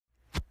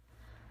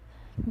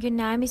Good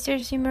night,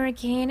 Mr.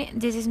 Simoneth.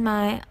 This is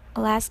my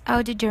last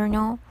audio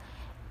journal,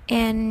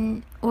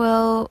 and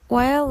well,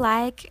 what I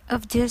like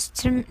of this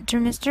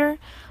trimester,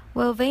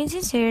 well, being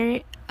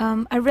sincere,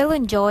 I really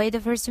enjoyed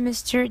this first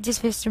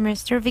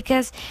semester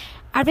because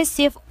I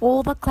received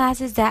all the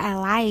classes that I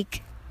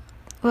like.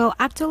 Well,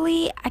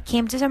 actually, I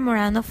came to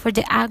Zamorano for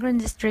the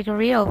agro-industry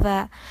career,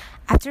 but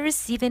after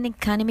receiving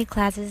economy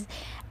classes,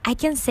 I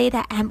can say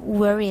that I'm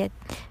worried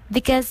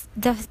because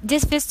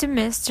this first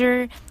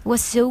semester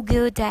was so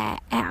good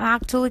that I'm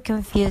actually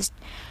confused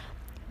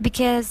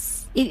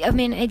because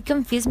it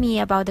confused me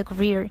about the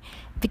career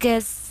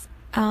because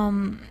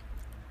I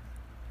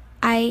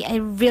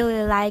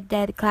really like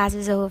that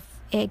classes of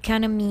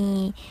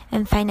economy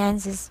and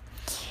finances.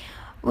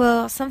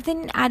 Well,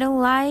 something I don't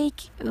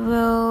like,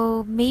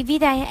 well, maybe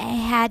that I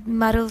had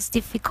models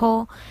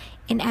difficult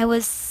and I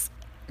was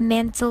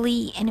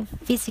mentally and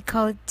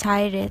physically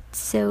tired,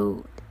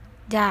 so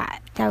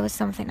that was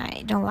something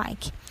I don't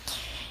like.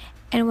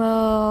 And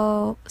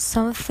well,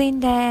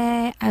 something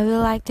that I would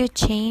like to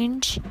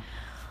change,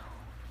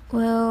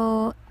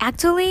 well,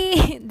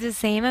 actually the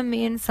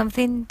same.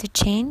 Something to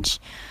change,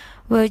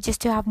 well,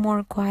 just to have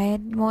more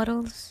quiet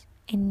models,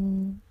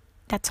 and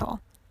that's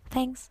all.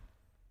 Thanks.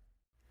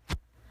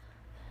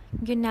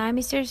 Good night,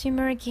 Mr.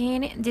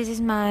 Simoneth. This is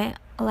my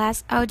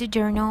last audio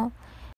journal,